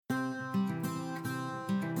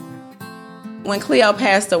When Cleo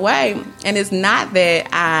passed away, and it's not that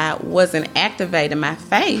I wasn't activating my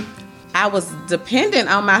faith, I was dependent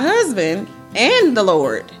on my husband and the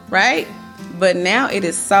Lord, right? But now it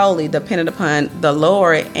is solely dependent upon the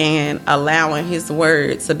Lord and allowing His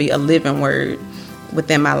word to be a living word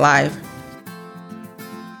within my life.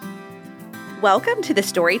 Welcome to the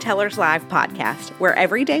Storytellers Live podcast, where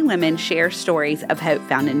everyday women share stories of hope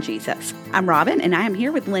found in Jesus. I'm Robin, and I am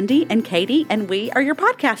here with Lindy and Katie, and we are your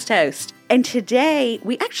podcast hosts. And today,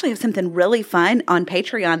 we actually have something really fun on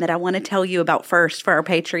Patreon that I want to tell you about first for our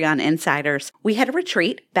Patreon insiders. We had a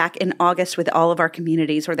retreat back in August with all of our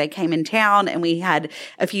communities where they came in town, and we had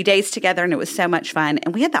a few days together, and it was so much fun.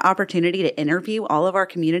 And we had the opportunity to interview all of our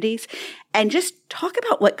communities and just talk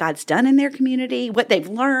about what God's done in their community, what they've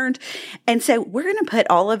learned. And so we're going to put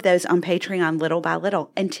all of those on Patreon little by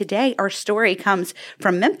little. And today, our story comes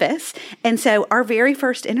from Memphis. And so our very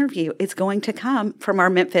first interview is going to come from our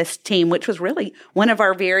Memphis team, which was really one of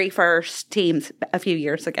our very first teams a few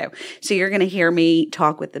years ago. So you're going to hear me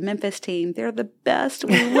talk with the Memphis team. They're the best.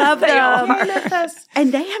 We love them.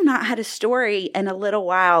 And they have not had a story in a little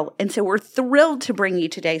while. And so we're thrilled to bring you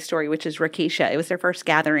today's story, which is Rekeshia. It was their first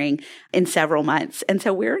gathering in several months. And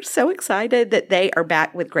so we're so excited that they are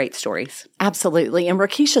back with great stories. Absolutely. And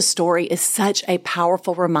Rekeshia's story is such a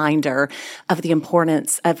powerful reminder of the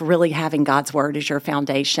importance of really having God's word as your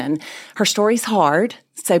foundation. Her story's hard,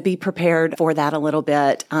 so be prepared for that a little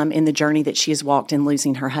bit in the journey that she has walked in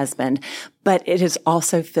losing her husband. But it is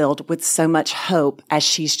also filled with so much hope as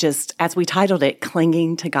she's just, as we titled it,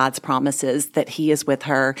 clinging to God's promises that He is with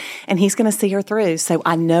her and He's going to see her through. So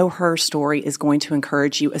I know her story is going to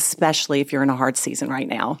encourage you, especially if you're in a hard season right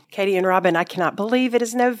now. Katie and Robin, I cannot believe it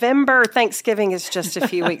is November. Thanksgiving is just a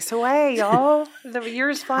few weeks away, y'all. The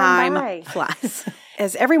year's flying by. Flies.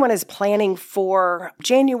 As everyone is planning for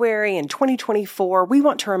January and 2024, we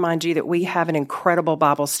want to remind you that we have an incredible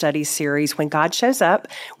Bible study series. When God shows up,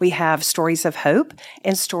 we have stories of hope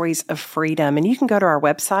and stories of freedom. And you can go to our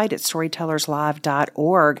website at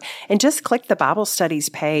storytellerslive.org and just click the Bible studies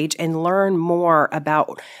page and learn more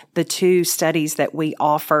about the two studies that we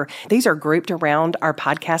offer. These are grouped around our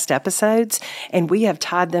podcast episodes, and we have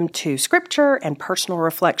tied them to scripture and personal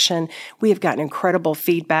reflection. We have gotten incredible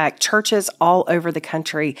feedback. Churches all over the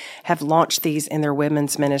country have launched these in their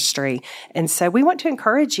women's ministry. And so we want to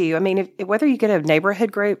encourage you. I mean, whether you get a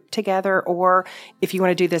neighborhood group together or if you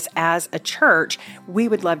want to do this as a church, we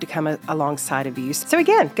would love to come alongside of you. So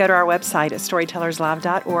again, go to our website at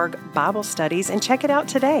storytellerslive.org, Bible studies, and check it out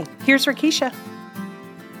today. Here's Rekeshia.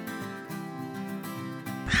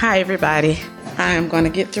 Hi, everybody. I am going to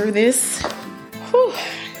get through this. Whew.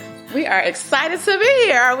 We are excited to be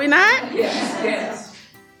here, are we not? Yes.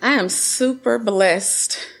 I am super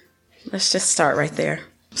blessed. Let's just start right there.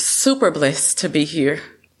 Super blessed to be here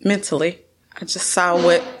mentally. I just saw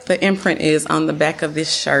what the imprint is on the back of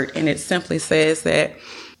this shirt, and it simply says that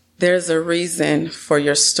there's a reason for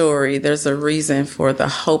your story. There's a reason for the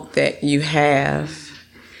hope that you have.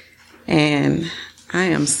 And I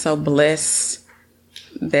am so blessed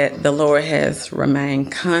that the Lord has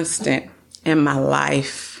remained constant in my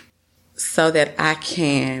life so that I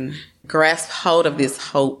can grasp hold of this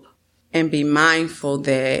hope and be mindful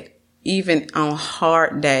that even on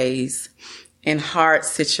hard days, in hard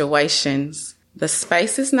situations, the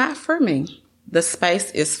space is not for me. The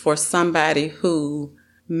space is for somebody who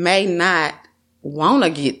may not want to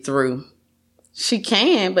get through. She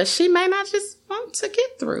can, but she may not just want to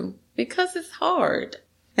get through because it's hard.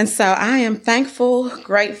 And so I am thankful,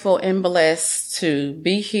 grateful, and blessed to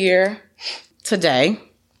be here today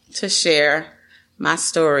to share my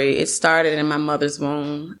story. It started in my mother's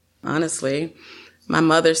womb. Honestly, my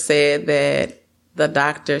mother said that the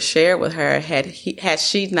doctor shared with her had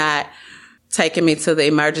she not taken me to the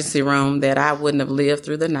emergency room, that I wouldn't have lived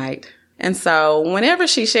through the night. And so whenever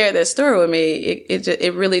she shared that story with me,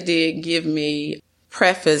 it really did give me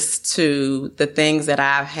preface to the things that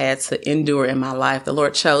I've had to endure in my life. The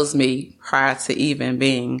Lord chose me prior to even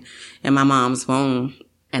being in my mom's womb.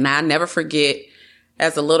 And I never forget,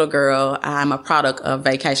 as a little girl, I'm a product of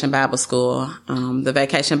Vacation Bible School. The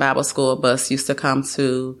Vacation Bible School bus used to come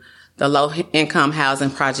to the low-income housing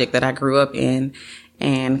project that I grew up in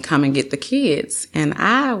and come and get the kids. And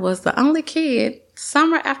I was the only kid,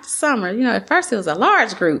 summer after summer. You know, at first it was a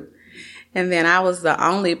large group. And then I was the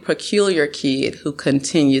only peculiar kid who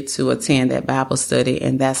continued to attend that Bible study.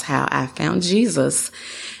 And that's how I found Jesus.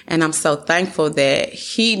 And I'm so thankful that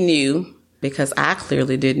He knew, because I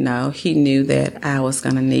clearly didn't know, He knew that I was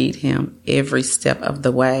going to need Him every step of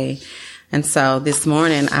the way. And so this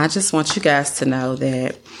morning, I just want you guys to know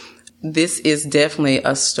that this is definitely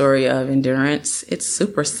a story of endurance. It's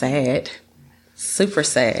super sad. super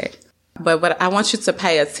sad. But I want you to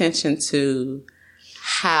pay attention to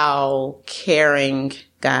how caring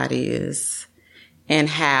God is and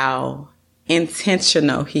how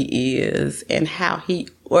intentional he is and how he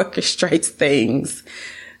orchestrates things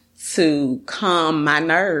to calm my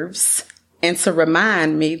nerves and to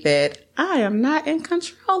remind me that I am not in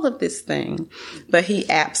control of this thing. But he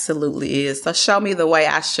absolutely is. So show me the way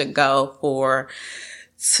I should go. For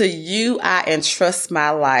to you, I entrust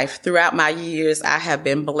my life. Throughout my years, I have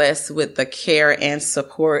been blessed with the care and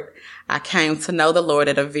support. I came to know the Lord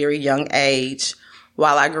at a very young age.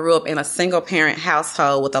 While I grew up in a single parent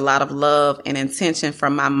household with a lot of love and intention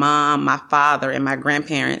from my mom, my father, and my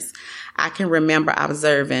grandparents, I can remember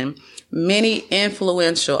observing many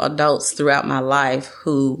influential adults throughout my life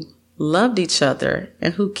who loved each other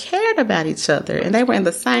and who cared about each other. And they were in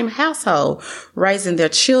the same household, raising their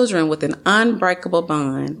children with an unbreakable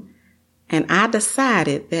bond. And I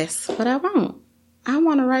decided that's what I want. I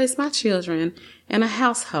want to raise my children in a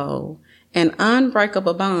household, an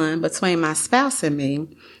unbreakable bond between my spouse and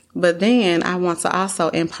me. But then I want to also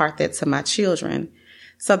impart that to my children.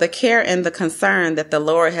 So the care and the concern that the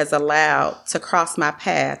Lord has allowed to cross my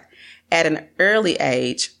path at an early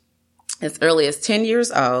age, as early as 10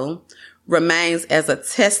 years old, remains as a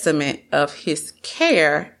testament of his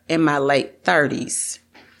care in my late 30s.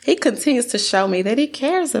 He continues to show me that he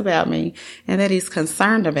cares about me and that he's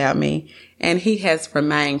concerned about me, and he has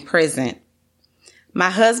remained present.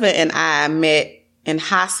 My husband and I met in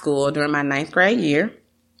high school during my 9th grade year.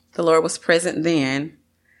 The Lord was present then.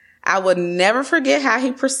 I would never forget how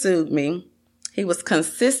he pursued me. He was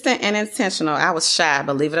consistent and intentional. I was shy,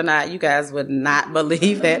 believe it or not. You guys would not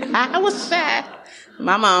believe that. I was shy.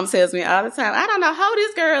 My mom tells me all the time, I don't know who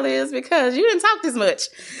this girl is because you didn't talk this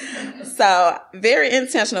much. So very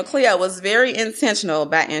intentional. Cleo was very intentional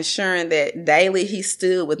about ensuring that daily he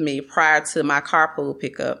stood with me prior to my carpool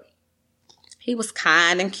pickup. He was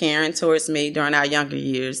kind and caring towards me during our younger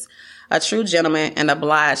years, a true gentleman, and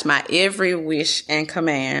obliged my every wish and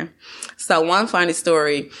command. So one funny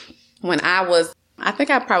story, when I think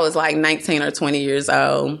I probably was like 19 or 20 years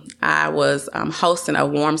old, I was hosting a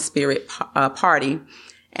warm spirit party.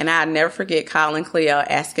 And I'll never forget calling Cleo,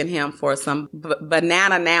 asking him for some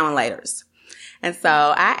banana now-and-laters. And so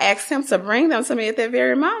I asked him to bring them to me at that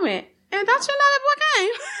very moment. And don't you know that boy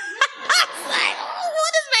came? I was like,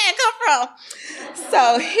 where this man come from?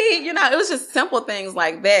 So it was just simple things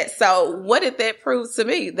like that. So what did that prove to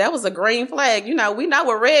me? That was a green flag. We know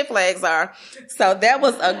what red flags are. So that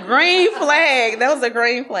was a green flag. That was a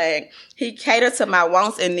green flag. He catered to my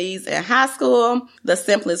wants and needs in high school. The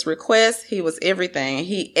simplest request, he was everything.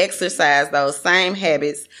 He exercised those same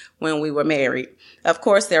habits when we were married. Of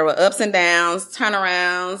course, there were ups and downs,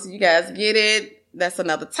 turnarounds. You guys get it? That's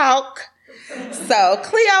another talk. So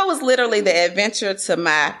Cleo was literally the adventure to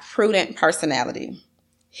my prudent personality.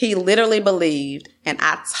 He literally believed, and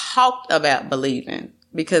I talked about believing,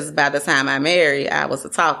 because by the time I married, I was a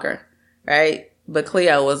talker, right? But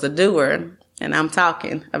Cleo was a doer, and I'm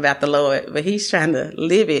talking about the Lord, but he's trying to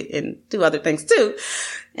live it and do other things too.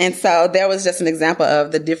 And so there was just an example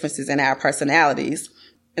of the differences in our personalities.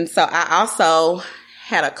 And so I also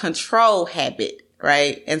had a control habit.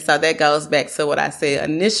 Right. And so that goes back to what I said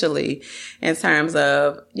initially in terms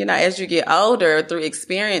of, as you get older, through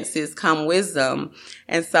experiences come wisdom.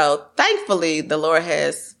 And so thankfully, the Lord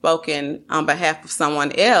has spoken on behalf of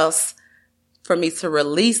someone else for me to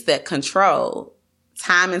release that control.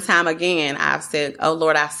 Time and time again, I've said, oh,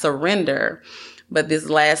 Lord, I surrender. But this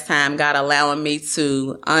last time, God allowing me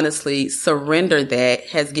to honestly surrender that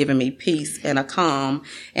has given me peace and a calm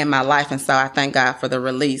in my life. And so I thank God for the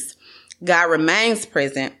release. God remains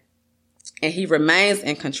present and he remains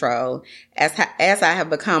in control. As I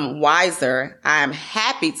have become wiser, I am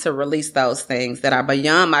happy to release those things that are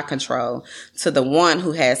beyond my control to the one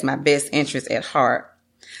who has my best interest at heart.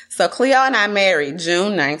 So Cleo and I married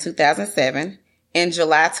June 9, 2007. In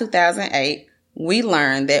July 2008, we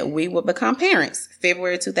learned that we would become parents,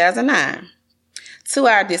 February 2009. To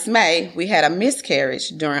our dismay, we had a miscarriage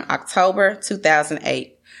during October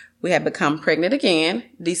 2008. We had become pregnant again,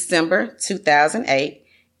 December 2008,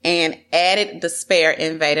 and added despair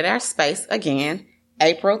invaded our space again,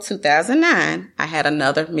 April 2009. I had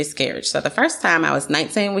another miscarriage. So the first time I was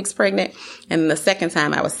 19 weeks pregnant, and the second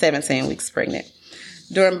time I was 17 weeks pregnant.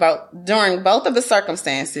 During both of the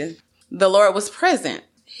circumstances, the Lord was present.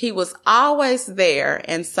 He was always there.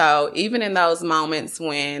 And so even in those moments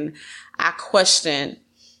when I questioned,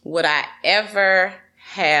 would I ever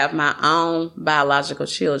have my own biological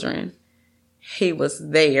children, he was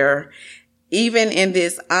there. Even in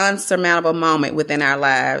this unsurmountable moment within our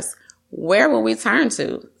lives, where will we turn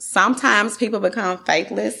to? Sometimes people become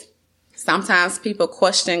faithless. Sometimes people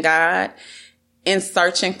question God in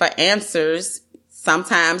searching for answers.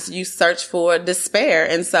 Sometimes you search for despair.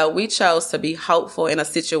 And so we chose to be hopeful in a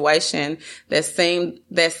situation that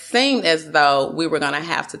seemed as though we were going to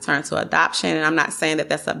have to turn to adoption. And I'm not saying that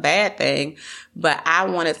that's a bad thing, but I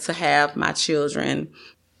wanted to have my children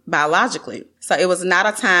biologically. So it was not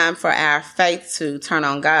a time for our faith to turn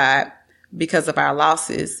on God because of our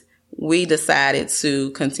losses. We decided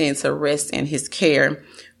to continue to rest in his care.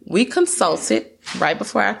 We consulted right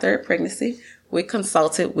before our third pregnancy. We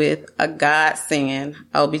consulted with a God-sent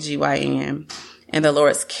OBGYN, and the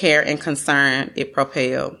Lord's care and concern it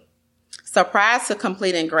propelled. So prior to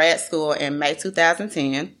completing grad school in May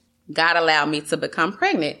 2010, God allowed me to become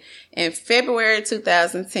pregnant in February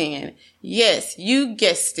 2010. Yes, you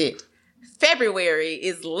guessed it. February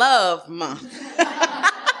is love month.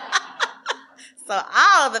 So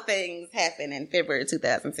all the things happened in February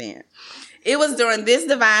 2010. It was during this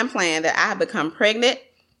divine plan that I had become pregnant,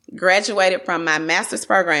 graduated from my master's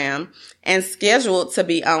program, and scheduled to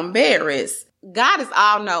be on bed rest. God is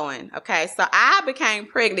all-knowing, okay? So I became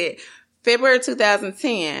pregnant February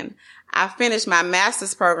 2010. I finished my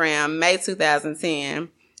master's program May 2010.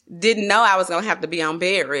 Didn't know I was going to have to be on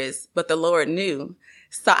bed rest, but the Lord knew.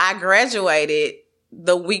 So I graduated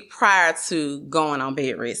the week prior to going on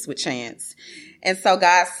bed rest with Chance. And so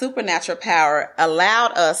God's supernatural power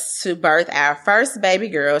allowed us to birth our first baby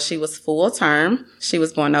girl. She was full term. She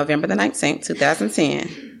was born November the 19th,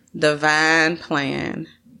 2010. Divine plan.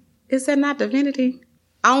 Is that not divinity?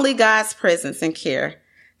 Only God's presence and care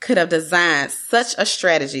could have designed such a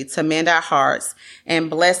strategy to mend our hearts and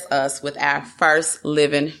bless us with our first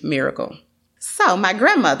living miracle. So my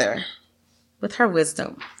grandmother, with her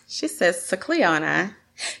wisdom, she says to Cleo and I,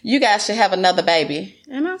 you guys should have another baby.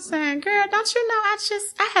 And I'm saying, girl, don't you know,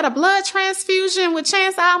 I had a blood transfusion with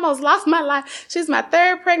Chance. I almost lost my life. She's my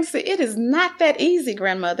third pregnancy. It is not that easy,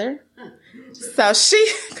 grandmother. So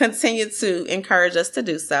she continued to encourage us to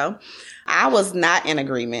do so. I was not in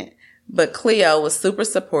agreement, but Cleo was super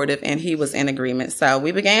supportive and he was in agreement. So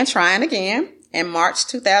we began trying again in March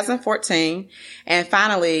 2014. And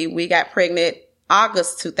finally, we got pregnant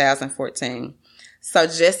August 2014. So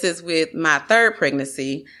just as with my third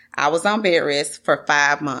pregnancy, I was on bed rest for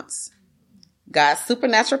 5 months. God's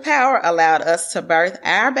supernatural power allowed us to birth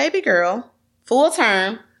our baby girl full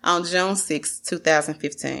term on June 6,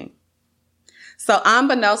 2015. So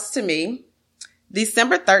unbeknownst to me,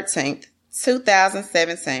 December 13th,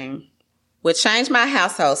 2017 would change my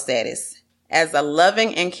household status as a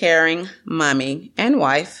loving and caring mommy and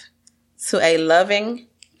wife to a loving,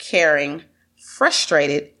 caring,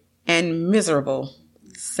 frustrated, and miserable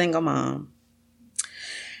single mom.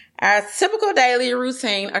 Our typical daily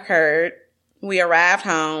routine occurred. We arrived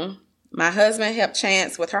home. My husband helped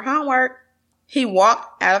Chance with her homework. He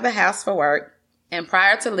walked out of the house for work. And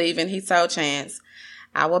prior to leaving, he told Chance,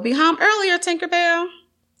 I will be home earlier, Tinkerbell.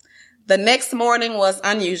 The next morning was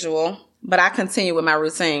unusual, but I continued with my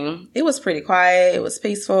routine. It was pretty quiet. It was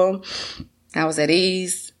peaceful. I was at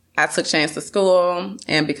ease. I took Chance to school.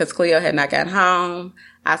 And because Cleo had not gotten home,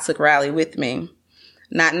 I took Riley with me,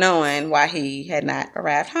 not knowing why he had not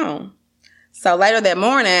arrived home. So later that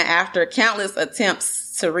morning, after countless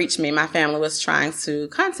attempts to reach me, my family was trying to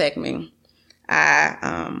contact me.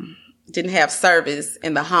 I didn't have service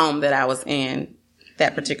in the home that I was in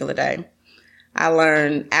that particular day. I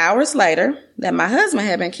learned hours later that my husband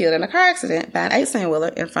had been killed in a car accident by an 18-wheeler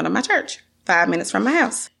in front of my church, 5 minutes from my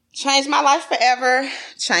house. Changed my life forever,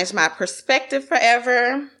 changed my perspective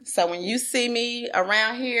forever. So when you see me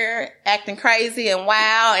around here acting crazy and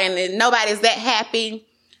wild and nobody's that happy,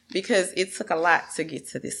 because it took a lot to get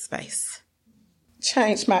to this space.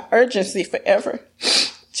 Changed my urgency forever,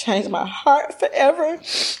 changed my heart forever,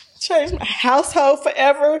 changed my household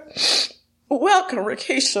forever. Welcome,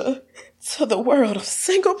 Rekeshia, to the world of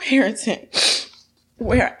single parenting,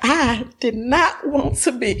 where I did not want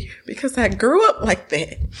to be because I grew up like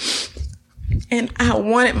that. And I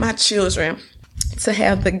wanted my children to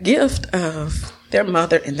have the gift of their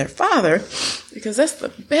mother and their father, because that's the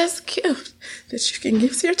best gift that you can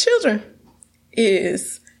give to your children.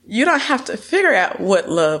 Is you don't have to figure out what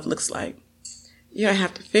love looks like. You don't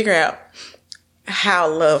have to figure out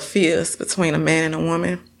how love feels between a man and a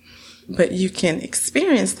woman, but you can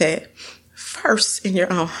experience that first in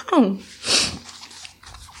your own home.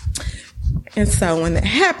 And so when that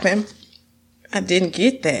happened, I didn't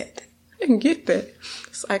get that.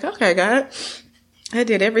 It's like, okay, God, I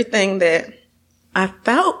did everything that I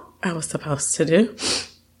thought I was supposed to do.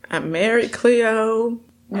 I married Cleo,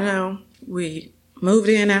 we moved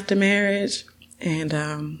in after marriage and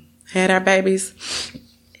had our babies.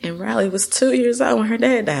 And Riley was 2 years old when her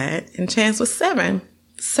dad died. And Chance was 7.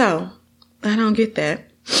 So, I don't get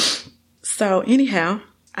that. So, anyhow,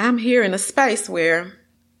 I'm here in a space where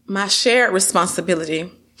my shared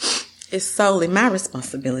responsibility is solely my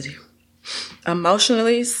responsibility.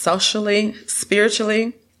 Emotionally, socially,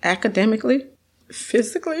 spiritually, academically,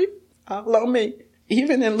 physically, all on me.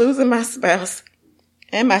 Even in losing my spouse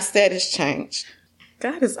and my status change.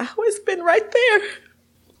 God has always been right there.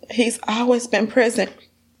 He's always been present.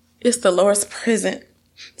 It's the Lord's presence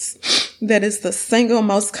that is the single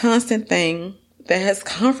most constant thing that has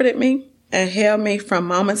comforted me and held me from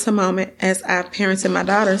moment to moment as I've parented my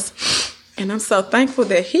daughters. And I'm so thankful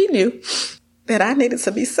that He knew that I needed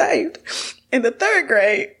to be saved in the 3rd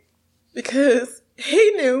grade because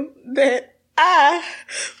He knew that I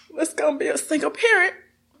was going to be a single parent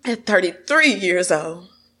at 33 years old.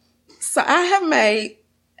 So I've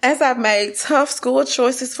made tough school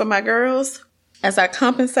choices for my girls, as I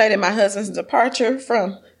compensated my husband's departure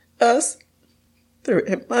from us through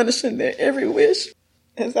admonishing their every wish,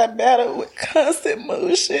 as I battled with constant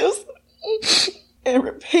mood shifts and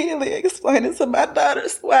repeatedly explaining to my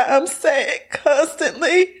daughters why I'm sad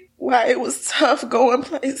constantly, why it was tough going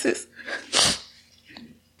places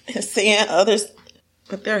and seeing others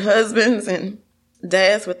with their husbands and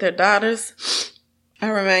dads with their daughters. I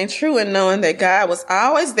remain true in knowing that God was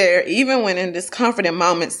always there, even when in discomforting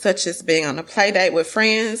moments such as being on a play date with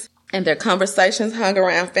friends and their conversations hung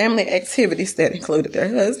around family activities that included their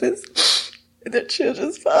husbands, their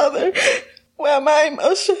children's father. While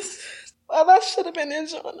I should have been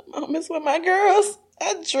enjoying the moments with my girls,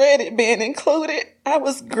 I dreaded being included. I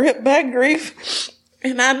was gripped by grief.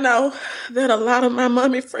 And I know that a lot of my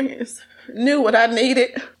mommy friends knew what I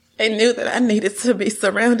needed. They knew that I needed to be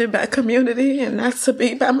surrounded by community and not to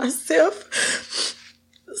be by myself.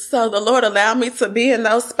 So the Lord allowed me to be in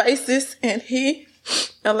those spaces, and He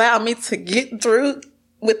allowed me to get through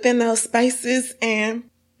within those spaces. And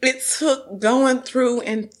it took going through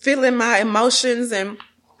and feeling my emotions and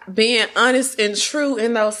being honest and true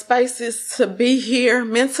in those spaces to be here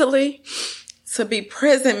mentally, to be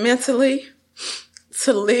present mentally,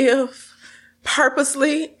 to live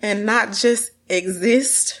purposely and not just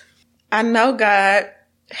exist. I know God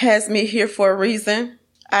has me here for a reason.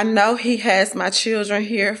 I know He has my children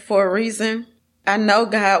here for a reason. I know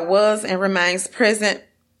God was and remains present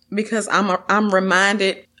because I'm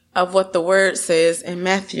reminded of what the Word says in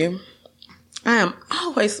Matthew. I am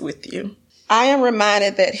always with you. I am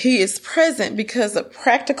reminded that He is present because of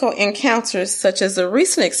practical encounters such as a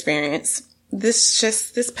recent experience.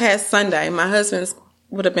 This past Sunday, my husband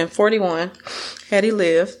would have been 41 had he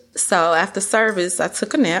lived. So after service, I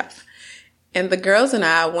took a nap. And the girls and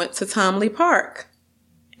I went to Tom Lee Park.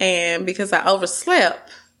 And because I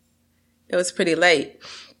overslept, it was pretty late.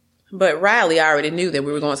 But Riley already knew that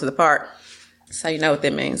we were going to the park. So you know what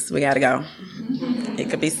that means. We got to go. It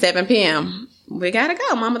could be 7 p.m. We got to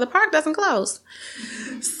go. Mama, the park doesn't close.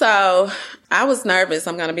 So I was nervous,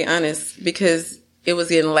 I'm going to be honest, because it was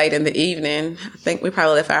getting late in the evening. I think we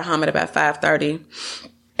probably left our home at about 5:30.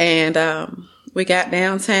 And we got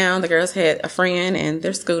downtown. The girls had a friend and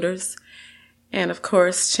their scooters. And, of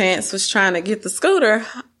course, Chance was trying to get the scooter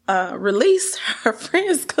released, her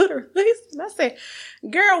friend's scooter released. And I said,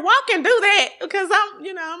 girl, walk and do that because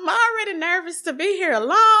I'm already nervous to be here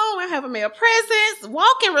alone and have a male presence.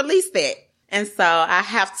 Walk and release that. And so I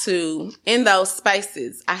have to, in those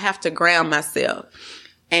spaces, I have to ground myself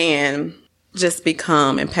and just be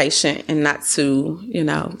calm and patient and not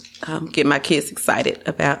to, get my kids excited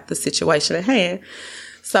about the situation at hand.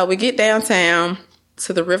 So we get downtown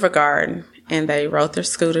to the River Garden. And they rode their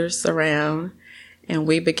scooters around, and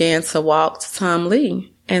we began to walk to Tom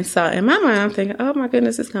Lee. And so in my mind, I'm thinking, oh, my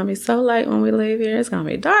goodness, it's going to be so late when we leave here. It's going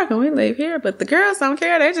to be dark when we leave here. But the girls don't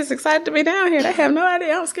care. They're just excited to be down here. They have no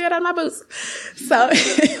idea. I'm scared out of my boots. So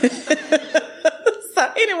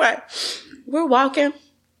anyway, we're walking,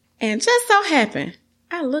 and just so happened,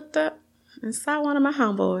 I looked up and saw one of my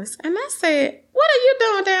homeboys. And I said, what are you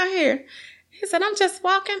doing down here? He said, I'm just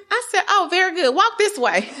walking. I said, oh, very good. Walk this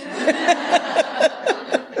way.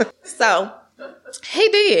 So he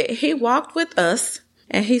did. He walked with us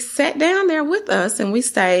and he sat down there with us and we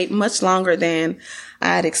stayed much longer than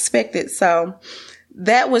I had expected. So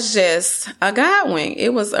that was just a God wink.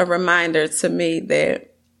 It was a reminder to me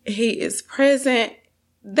that He is present.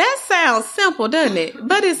 That sounds simple, doesn't it?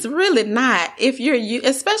 But it's really not.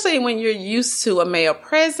 Especially when you're used to a male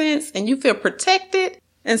presence and you feel protected.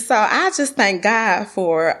 And so I just thank God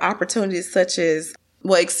for opportunities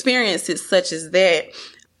experiences such as that.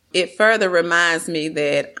 It further reminds me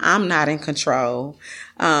that I'm not in control.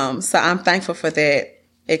 So I'm thankful for that.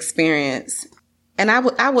 experience. And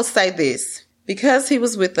I will say this, because he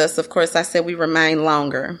was with us, of course, I said we remain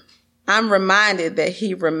longer. I'm reminded that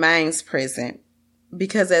he remains present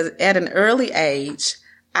because at an early age,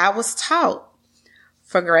 I was taught,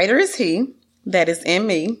 for greater is he that is in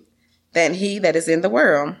me than he that is in the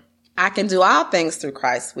world. I can do all things through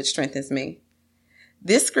Christ, which strengthens me.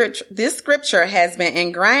 This scripture has been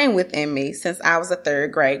ingrained within me since I was a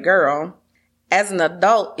third grade girl. As an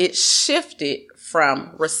adult, it shifted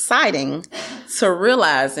from reciting to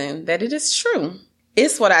realizing that it is true.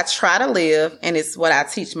 It's what I try to live, and it's what I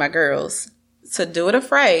teach my girls. To do it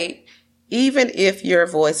afraid, even if your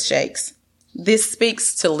voice shakes. This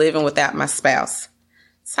speaks to living without my spouse.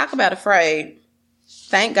 Talk about afraid.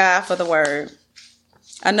 Thank God for the word.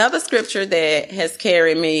 Another scripture that has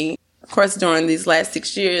carried me, of course, during these last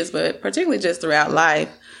 6 years, but particularly just throughout life,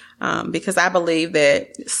 because I believe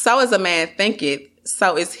that so as a man thinketh,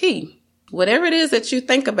 so is he. Whatever it is that you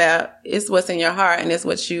think about is what's in your heart, and is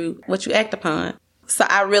what you act upon. So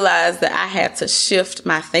I realized that I had to shift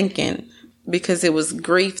my thinking, because it was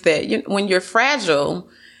grief that when you're fragile,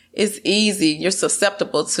 it's easy. You're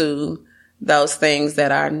susceptible to those things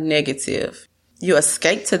that are negative. You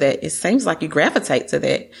escape to that. It seems like you gravitate to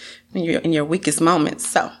that when you're in your weakest moments.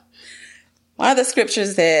 So one of the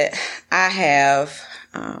scriptures that I have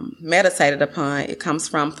meditated upon, it comes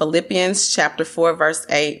from Philippians chapter 4, verse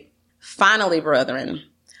 8. Finally, brethren,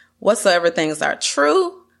 whatsoever things are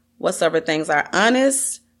true, whatsoever things are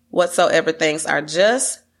honest, whatsoever things are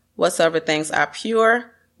just, whatsoever things are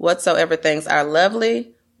pure, whatsoever things are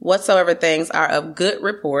lovely, whatsoever things are of good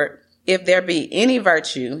report, if there be any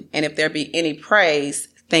virtue and if there be any praise,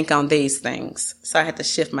 think on these things. So I had to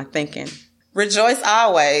shift my thinking. Rejoice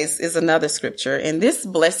always is another scripture, and this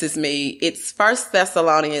blesses me. It's 1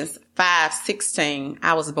 Thessalonians 5:16.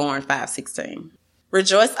 I was born 5:16.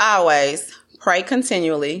 Rejoice always, pray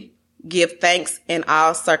continually, give thanks in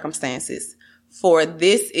all circumstances, for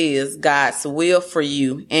this is God's will for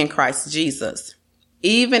you in Christ Jesus.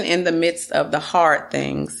 Even in the midst of the hard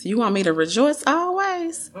things, you want me to rejoice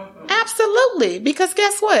always? Absolutely. Because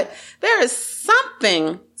guess what? There is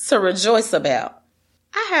something to rejoice about.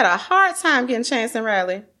 I had a hard time getting Chance and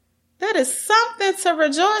Riley. That is something to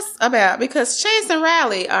rejoice about, because Chance and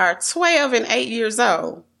Riley are 12 and 8 years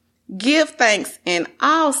old. Give thanks in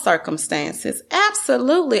all circumstances.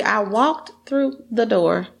 Absolutely. I walked through the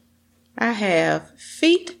door. I have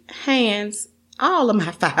feet, hands, all of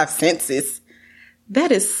my 5 senses.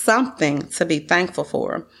 That is something to be thankful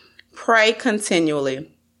for. Pray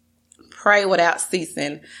continually. Pray without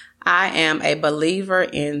ceasing. I am a believer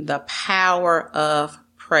in the power of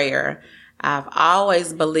prayer. I've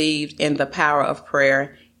always believed in the power of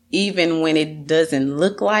prayer, even when it doesn't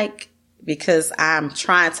look like, because I'm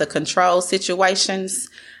trying to control situations.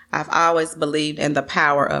 I've always believed in the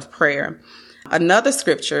power of prayer. Another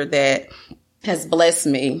scripture that has blessed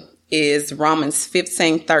me is Romans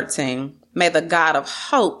 15:13. May the God of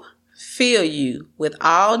hope fill you with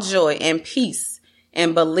all joy and peace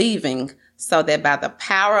in believing, so that by the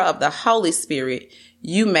power of the Holy Spirit,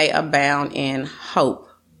 you may abound in hope.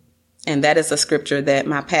 And that is a scripture that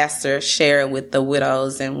my pastor shared with the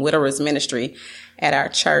widows and widowers ministry at our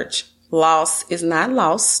church. Loss is not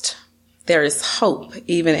lost. There is hope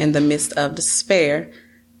even in the midst of despair.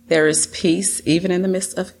 There is peace even in the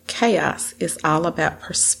midst of chaos. It's all about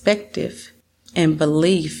perspective and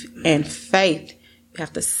belief and faith. You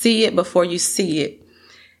have to see it before you see it.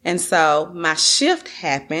 And so my shift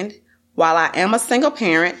happened. While I am a single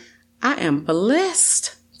parent, I am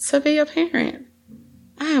blessed to be a parent.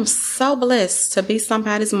 I am so blessed to be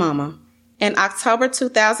somebody's mama. In October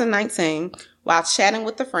 2019, while chatting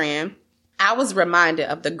with a friend, I was reminded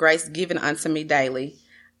of the grace given unto me daily.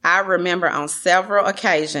 I remember on several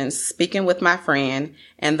occasions speaking with my friend,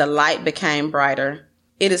 and the light became brighter.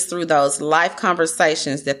 It is through those life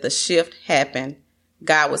conversations that the shift happened.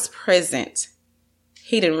 God was present.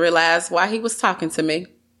 He didn't realize why he was talking to me.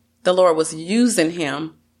 The Lord was using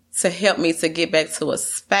him to help me to get back to a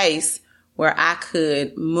space where I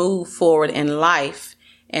could move forward in life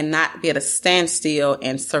and not be at a standstill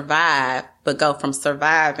and survive, but go from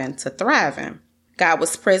surviving to thriving. God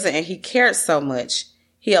was present, and he cared so much.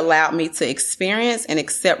 He allowed me to experience and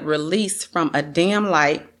accept release from a dim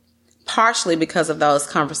light. Partially because of those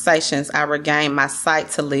conversations, I regained my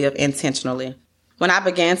sight to live intentionally. When I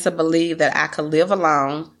began to believe that I could live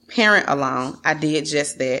alone, parent alone, I did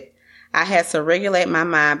just that. I had to regulate my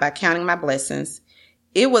mind by counting my blessings.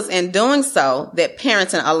 It was in doing so that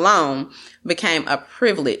parenting alone became a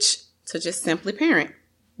privilege to just simply parent.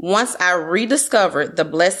 Once I rediscovered the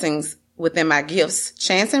blessings within my gifts,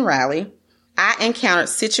 Chance and Riley, I encountered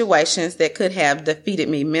situations that could have defeated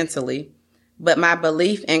me mentally, but my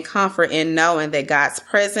belief and comfort in knowing that God's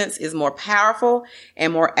presence is more powerful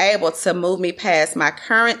and more able to move me past my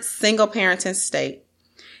current single parenting state.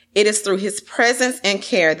 It is through his presence and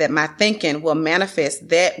care that my thinking will manifest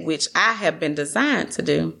that which I have been designed to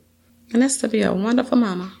do. And that's to be a wonderful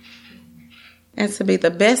mama and to be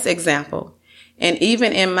the best example. And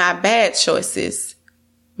even in my bad choices,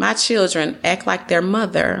 my children act like their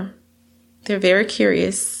mother. They're very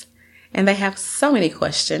curious and they have so many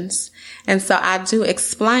questions. And so I do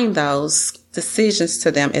explain those decisions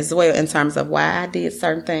to them as well in terms of why I did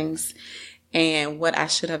certain things and what I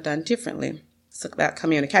should have done differently. It's about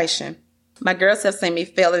communication. My girls have seen me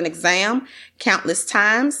fail an exam countless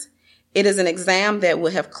times. It is an exam that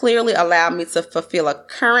would have clearly allowed me to fulfill a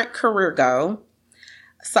current career goal.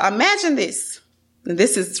 So imagine this.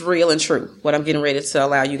 This is real and true, what I'm getting ready to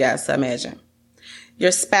allow you guys to imagine.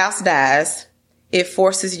 Your spouse dies. It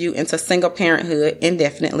forces you into single parenthood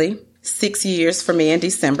indefinitely. 6 years for me in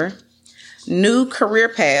December. New career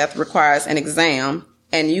path requires an exam,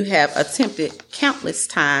 and you have attempted countless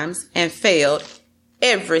times and failed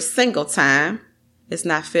every single time. It's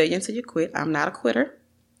not failure until you quit. I'm not a quitter.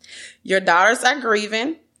 Your daughters are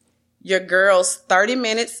grieving. Your girls' 30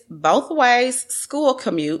 minutes both ways school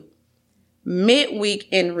commute, midweek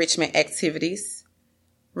enrichment activities,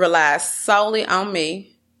 relies solely on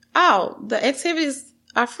me. Oh, the activities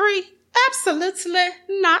are free? Absolutely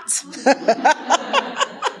not.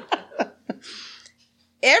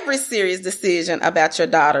 Every serious decision about your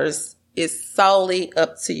daughters is solely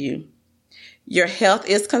up to you. Your health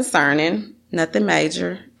is concerning, nothing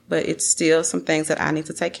major, but it's still some things that I need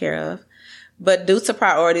to take care of. But due to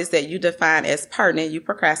priorities that you define as pertinent, you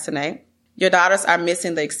procrastinate. Your daughters are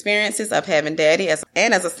missing the experiences of having daddy,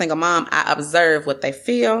 and as a single mom, I observe what they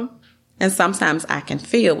feel, and sometimes I can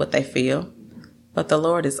feel what they feel, but the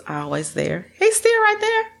Lord is always there. He's still right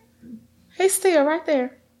there. He's still right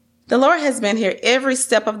there. The Lord has been here every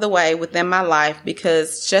step of the way within my life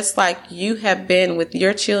because just like you have been with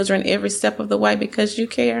your children every step of the way because you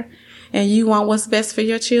care and you want what's best for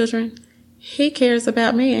your children, He cares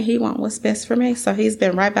about me and He wants what's best for me. So He's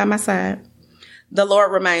been right by my side. The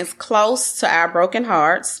Lord remains close to our broken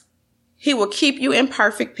hearts. He will keep you in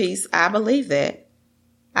perfect peace. I believe that.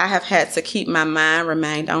 I have had to keep my mind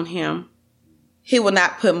remained on Him. He will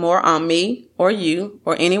not put more on me or you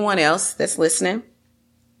or anyone else that's listening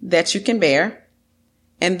that you can bear.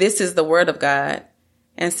 And this is the word of God.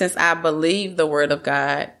 And since I believe the word of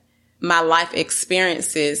God, my life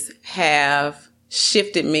experiences have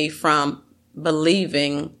shifted me from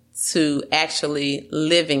believing to actually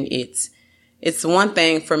living it. It's one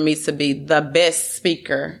thing for me to be the best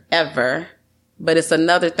speaker ever, but it's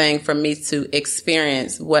another thing for me to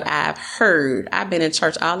experience what I've heard. I've been in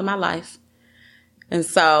church all of my life. And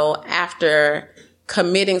so after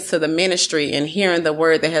committing to the ministry and hearing the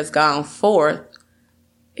word that has gone forth,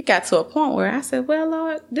 it got to a point where I said, well,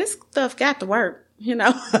 Lord, this stuff got to work,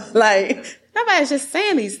 like nobody's just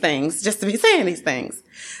saying these things just to be saying these things.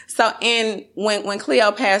 So when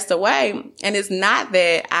Cleo passed away, and it's not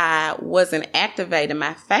that I wasn't activating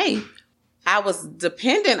my faith, I was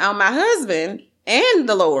dependent on my husband and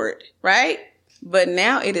the Lord, right? But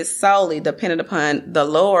now it is solely dependent upon the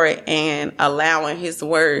Lord and allowing His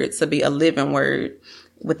word to be a living word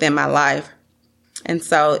within my life. And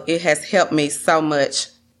so it has helped me so much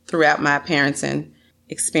throughout my parenting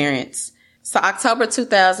experience. So October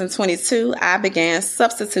 2022, I began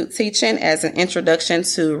substitute teaching as an introduction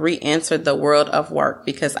to re-enter the world of work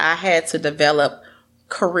because I had to develop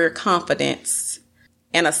career confidence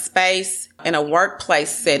in a space, in a workplace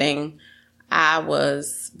setting. I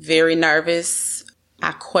was very nervous.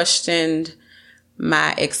 I questioned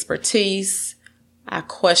my expertise. I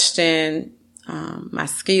questioned my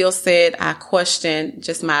skill set. I questioned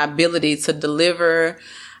just my ability to deliver.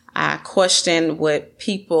 I questioned what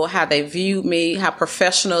people, how they viewed me, how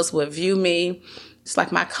professionals would view me. It's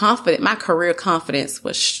like my career confidence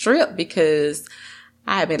was stripped because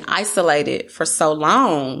I had been isolated for so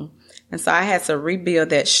long. And so I had to rebuild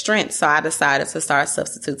that strength. So I decided to start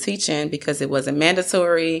substitute teaching because it wasn't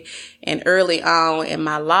mandatory. And early on in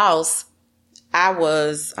my loss, I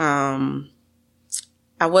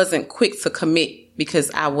wasn't quick to commit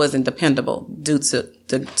because I wasn't dependable due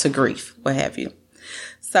to grief, what have you.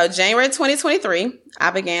 So January 2023,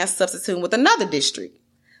 I began substituting with another district.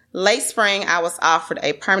 Late spring, I was offered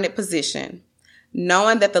a permanent position.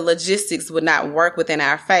 Knowing that the logistics would not work within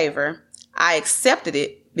our favor, I accepted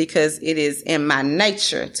it because it is in my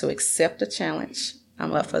nature to accept a challenge.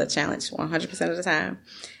 I'm up for the challenge 100% of the time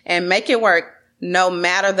and make it work no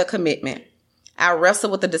matter the commitment. I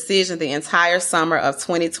wrestled with the decision the entire summer of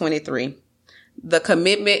 2023. The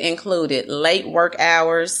commitment included late work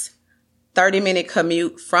hours, 30-minute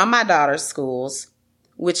commute from my daughter's schools,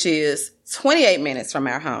 which is 28 minutes from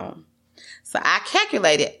our home. So I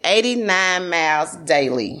calculated 89 miles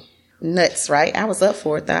daily. Nuts, right? I was up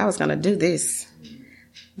for it, though. I was going to do this.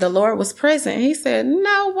 The Lord was present. He said,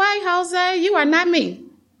 no way, Jose, you are not me.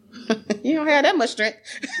 You don't have that much strength.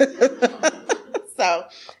 So,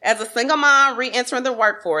 as a single mom re-entering the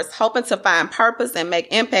workforce, hoping to find purpose and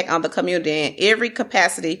make impact on the community in every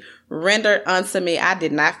capacity rendered unto me, I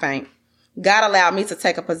did not faint. God allowed me to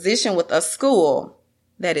take a position with a school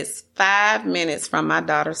that is 5 minutes from my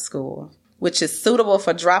daughter's school, which is suitable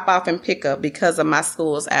for drop-off and pickup because of my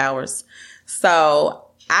school's hours. So,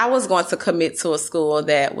 I was going to commit to a school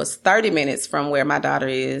that was 30 minutes from where my daughter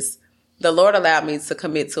is. The Lord allowed me to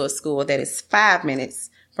commit to a school that is 5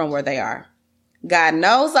 minutes from where they are. God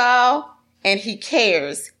knows all, and He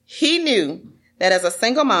cares. He knew that as a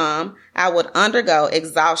single mom, I would undergo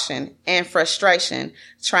exhaustion and frustration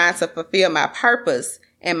trying to fulfill my purpose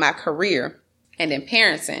in my career and in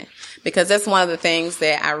parenting, because that's one of the things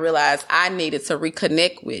that I realized I needed to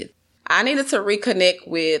reconnect with. I needed to reconnect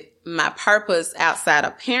with my purpose outside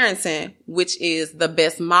of parenting, which is the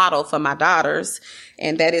best model for my daughters,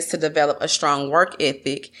 and that is to develop a strong work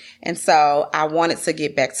ethic. And so I wanted to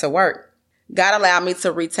get back to work. God allowed me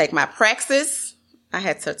to retake my praxis. I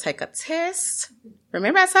had to take a test.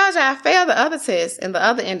 Remember I told you I failed the other tests in the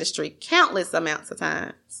other industry countless amounts of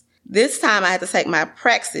times. This time I had to take my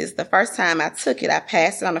praxis. The first time I took it, I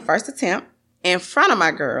passed it on the first attempt in front of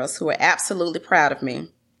my girls who were absolutely proud of me.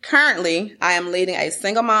 Currently, I am leading a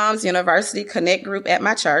Single Moms University Connect group at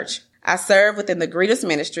my church. I serve within the Greeters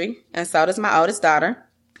Ministry, and so does my oldest daughter.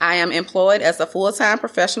 I am employed as a full-time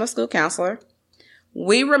professional school counselor.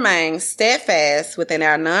 We remain steadfast within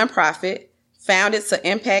our nonprofit, founded to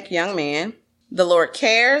impact young men. The Lord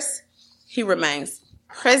cares. He remains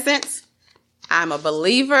present. I'm a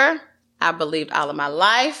believer. I believed all of my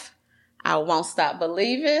life. I won't stop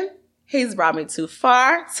believing. He's brought me too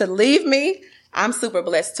far to leave me. I'm super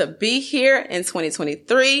blessed to be here in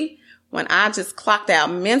 2023 when I just clocked out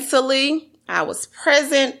mentally. I was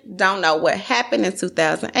present. Don't know what happened in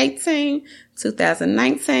 2018,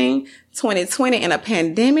 2019, 2020 in a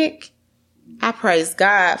pandemic. I praise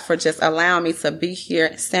God for just allowing me to be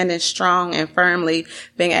here, standing strong and firmly,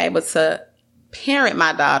 being able to parent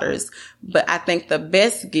my daughters. But I think the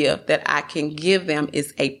best gift that I can give them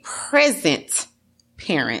is a present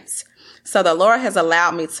parent. So the Lord has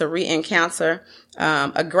allowed me to re-encounter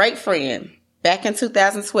a great friend. Back in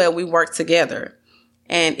 2012, we worked together.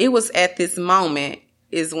 And it was at this moment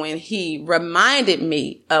is when He reminded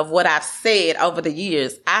me of what I've said over the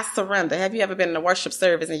years. I surrender. Have you ever been in a worship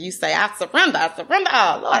service and you say, I surrender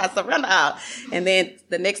all. Lord, I surrender all. And then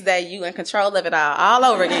the next day you in control of it all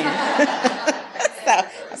over again. So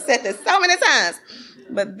I've said this so many times.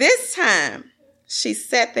 But this time, she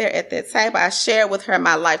sat there at that table. I shared with her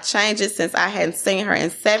my life changes since I hadn't seen her in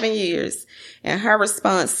 7 years. And her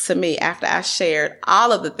response to me after I shared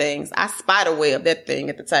all of the things, I spiderwebbed that thing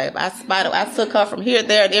at the table. I took her from here,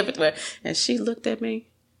 there, and everywhere. And she looked at me.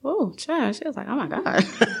 Oh, child. She was like, oh my God.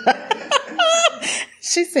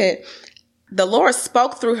 She said, the Lord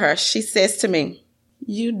spoke through her. She says to me,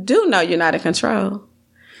 you do know you're not in control.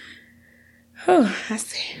 Oh, I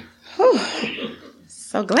said, oh.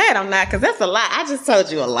 So glad I'm not, because that's a lot. I just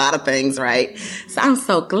told you a lot of things, right? So I'm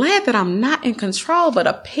so glad that I'm not in control, but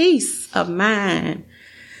a peace of mind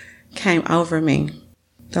came over me.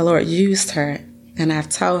 The Lord used her, and I've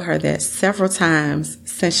told her that several times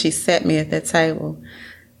since she sat me at that table.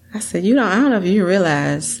 I said, I don't know if you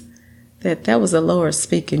realize that was the Lord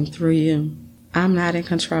speaking through you. I'm not in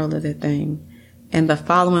control of that thing. And the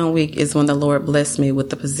following week is when the Lord blessed me with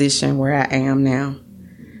the position where I am now.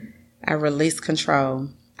 I released control.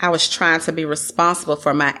 I was trying to be responsible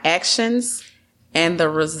for my actions and the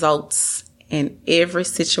results in every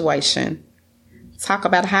situation. Talk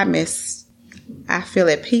about a hot mess. I feel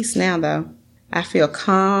at peace now, though. I feel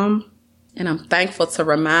calm, and I'm thankful to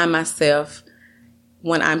remind myself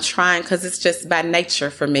when I'm trying, because it's just by nature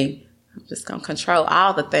for me. I'm just going to control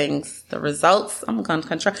all the things. The results, I'm going to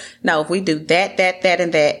control. No, if we do that,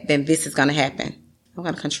 and that, then this is going to happen. I'm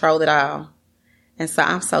going to control it all. And so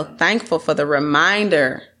I'm so thankful for the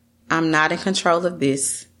reminder. I'm not in control of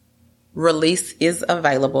this. Release is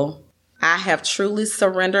available. I have truly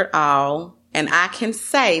surrendered all. And I can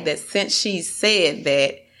say that since she said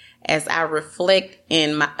that, as I reflect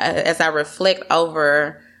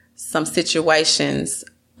over some situations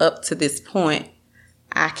up to this point,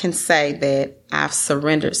 I can say that I've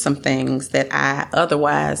surrendered some things that I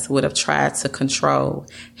otherwise would have tried to control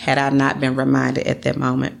had I not been reminded at that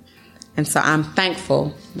moment. And so I'm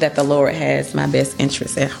thankful that the Lord has my best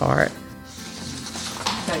interests at heart.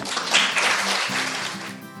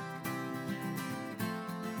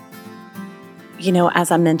 You know,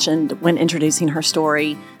 as I mentioned when introducing her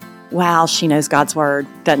story, wow, she knows God's word,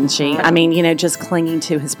 doesn't she? I mean, you know, just clinging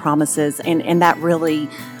to his promises. And that really,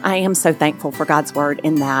 I am so thankful for God's word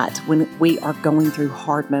in that when we are going through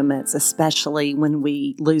hard moments, especially when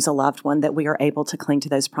we lose a loved one, that we are able to cling to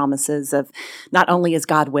those promises of not only is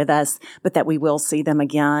God with us, but that we will see them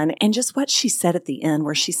again. And just what she said at the end,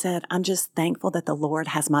 where she said, I'm just thankful that the Lord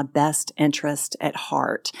has my best interest at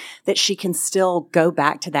heart, that she can still go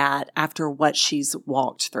back to that after what she's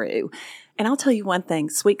walked through. And I'll tell you one thing,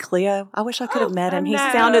 sweet Cleo, I wish I could have met him. He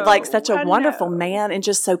sounded like such a wonderful man and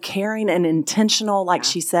just so caring and intentional, like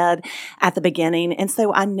she said at the beginning. And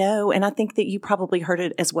so I know, and I think that you probably heard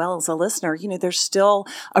it as well as a listener, you know, there's still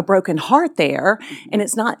a broken heart there. And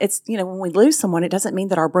it's, you know, when we lose someone, it doesn't mean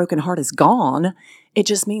that our broken heart is gone. It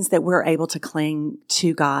just means that we're able to cling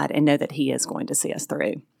to God and know that he is going to see us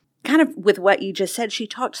through. Kind of with what you just said, she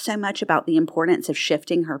talked so much about the importance of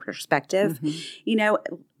shifting her perspective. You know,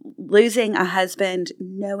 losing a husband,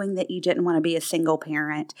 knowing that you didn't want to be a single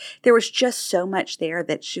parent. There was just so much there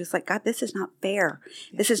that she was like, God, this is not fair.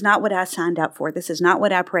 This is not what I signed up for. This is not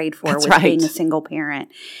what I prayed for being a single parent.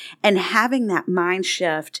 And having that mind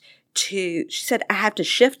shift she said, I have to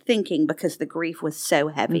shift thinking because the grief was so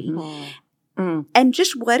heavy. And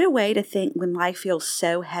just what a way to think when life feels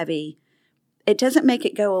so heavy. It doesn't make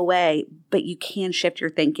it go away, but you can shift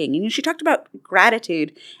your thinking. And she talked about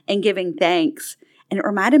gratitude and giving thanks. And it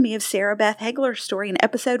reminded me of Sarah Beth Hagler's story in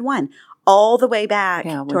episode 1, all the way back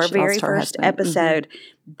to our very first episode.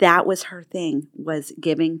 That was her thing, was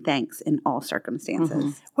giving thanks in all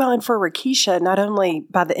circumstances. Well, and for Rekeshia, not only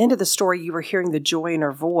by the end of the story, you were hearing the joy in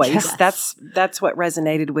her voice. That's what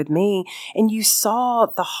resonated with me. And you saw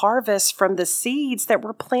the harvest from the seeds that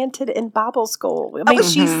were planted in Bible school. I mean,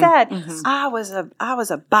 she said, I was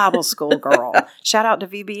a Bible school girl. Shout out to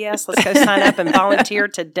VBS. Let's go sign up and volunteer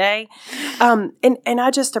today. And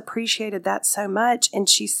I just appreciated that so much. And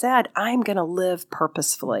she said, I'm going to live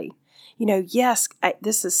purposefully. You know, yes,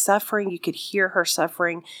 this is suffering. You could hear her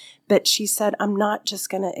suffering, but she said, I'm not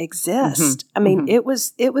just going to exist. I mean, it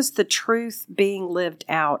was the truth being lived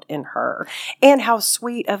out in her. And how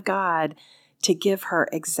sweet of God to give her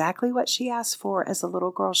exactly what she asked for as a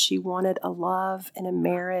little girl. She wanted a love and a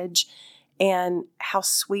marriage, and how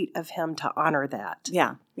sweet of him to honor that.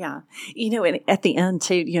 Yeah. You know, and at the end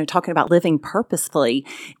too, you know, talking about living purposefully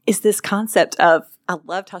is this concept of, I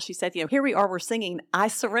loved how she said, you know, here we are, we're singing, I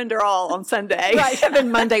surrender all on Sunday. Right. And then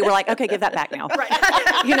Monday, we're like, okay, give that back now.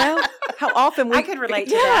 Right. You know, how often I could relate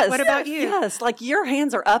to that. What about you? Yes. Like your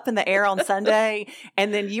hands are up in the air on Sunday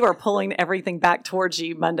and then you are pulling everything back towards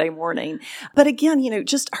you Monday morning. But again, you know,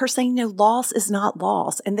 just her saying, no, loss is not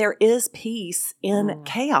loss. And there is peace in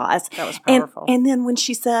chaos. That was powerful. And then when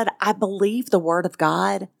she said, I believe the word of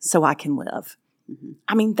God so I can live.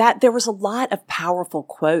 I mean, there was a lot of powerful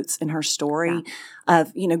quotes in her story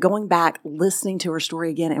of, you know, going back, listening to her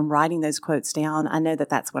story again and writing those quotes down. I know that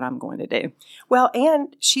that's what I'm going to do. Well,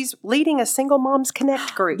 and she's leading a Single Moms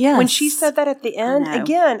Connect group. Yes. When she said that at the end,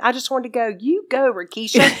 again, I just wanted to go, you go,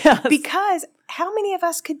 Rekeshia, because how many of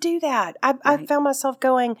us could do that? I found myself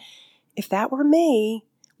going, if that were me,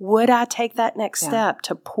 would I take that next step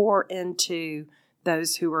to pour into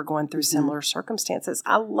those who are going through similar circumstances?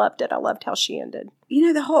 I loved it. I loved how she ended.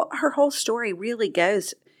 You know, her whole story really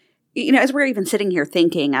goes, you know, as we're even sitting here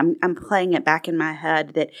thinking, I'm playing it back in my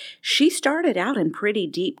head that she started out in pretty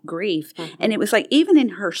deep grief. And it was like, even in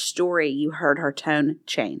her story, you heard her tone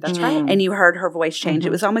change. That's right. And you heard her voice change.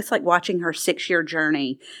 It was almost like watching her 6-year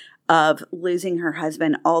journey of losing her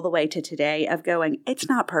husband all the way to today, of going, it's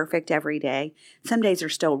not perfect every day. Some days are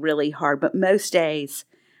still really hard, but most days,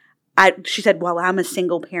 she said, while I'm a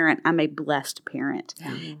single parent, I'm a blessed parent.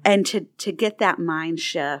 And to get that mind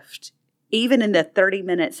shift, even in the 30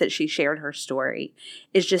 minutes that she shared her story,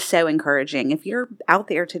 is just so encouraging. If you're out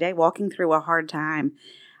there today walking through a hard time,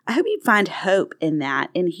 I hope you find hope in that,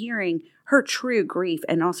 in hearing her true grief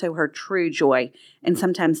and also her true joy. And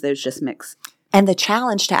sometimes those just mix. And the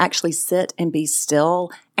challenge to actually sit and be still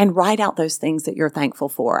and write out those things that you're thankful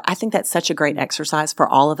for. I think that's such a great exercise for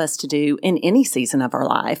all of us to do in any season of our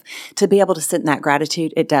life. To be able to sit in that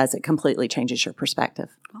gratitude, it completely changes your perspective.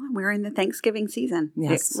 Well, we're in the Thanksgiving season.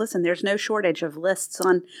 Yes. Listen, there's no shortage of lists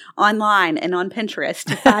online and on Pinterest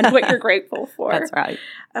to find what you're grateful for. That's right.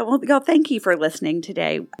 Well, God, thank you for listening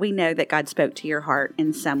today. We know that God spoke to your heart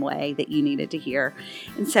in some way that you needed to hear.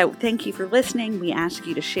 And so thank you for listening. We ask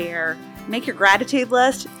you to share, make your gratitude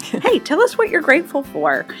list. Hey, tell us what you're grateful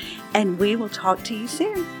for. And we will talk to you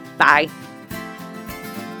soon. Bye.